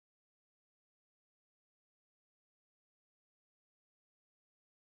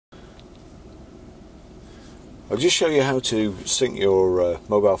I'll just show you how to sync your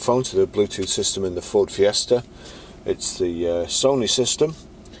mobile phone to the Bluetooth system in the Ford Fiesta. It's the Sony system.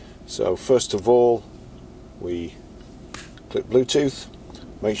 So first of all, we click Bluetooth,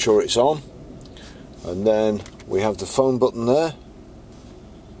 make sure it's on, and then we have the phone button there.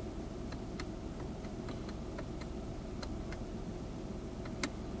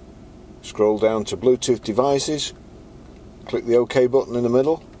 Scroll down to Bluetooth devices, click the OK button in the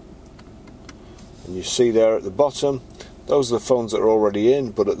middle, and you see there at the bottom, those are the phones that are already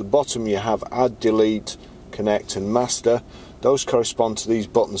in, but at the bottom you have Add, Delete, Connect and Master. Those correspond to these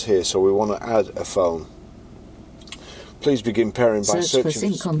buttons here, so we want to add a phone. Please begin pairing by searching for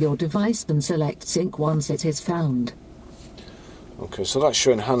sync on your device and select sync once it is found. Okay, so that's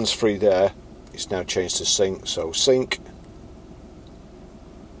showing hands-free there. It's now changed to sync, so sync.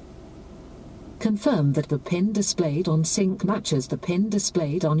 Confirm that the pin displayed on sync matches the pin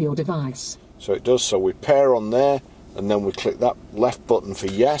displayed on your device. So it does, so we pair on there, and then we click that left button for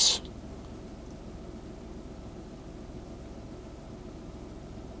yes.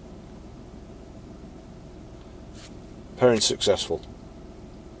 Pairing successful.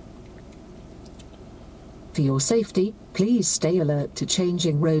 For your safety, please stay alert to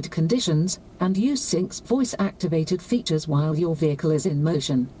changing road conditions and use Sync's voice-activated features while your vehicle is in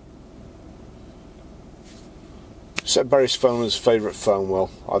motion. Set Barry's phone as favourite phone.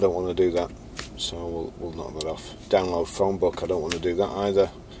 Well, I don't want to do that, so we'll knock that off. Download phone book, I don't want to do that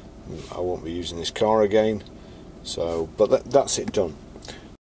either. I won't be using this car again. So, but that's it done.